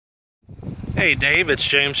Hey Dave, it's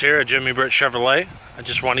James here at Jimmy Britt Chevrolet. I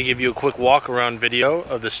just want to give you a quick walk around video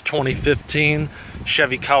of this 2015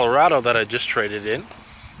 Chevy Colorado that I just traded in.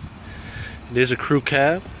 It is a crew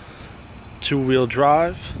cab, two-wheel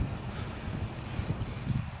drive.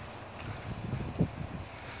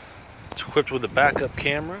 It's equipped with a backup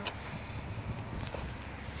camera,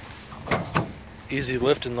 easy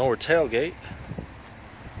lift and lower tailgate,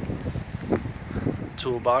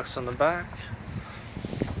 toolbox on the back.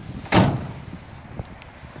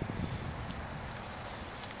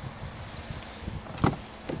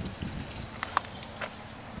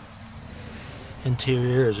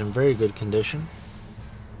 Interior is in very good condition.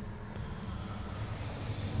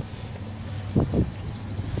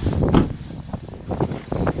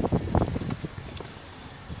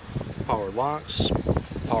 Power locks,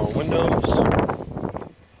 power windows.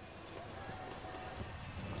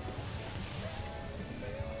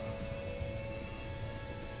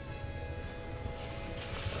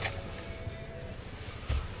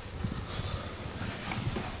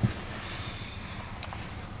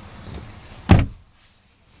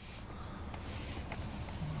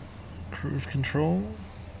 Cruise control.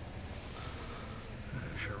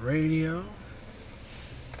 There's your radio.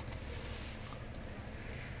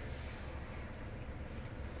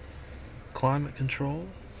 Climate control.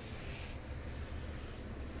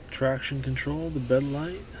 Traction control, the bed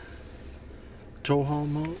light. Tow haul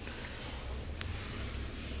mode.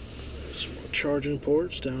 Some more charging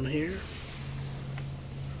ports down here.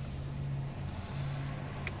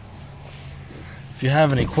 If you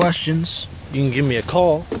have any questions, you can give me a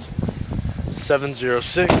call.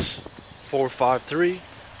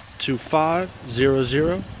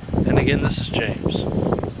 706-453-2500. And again, this is James.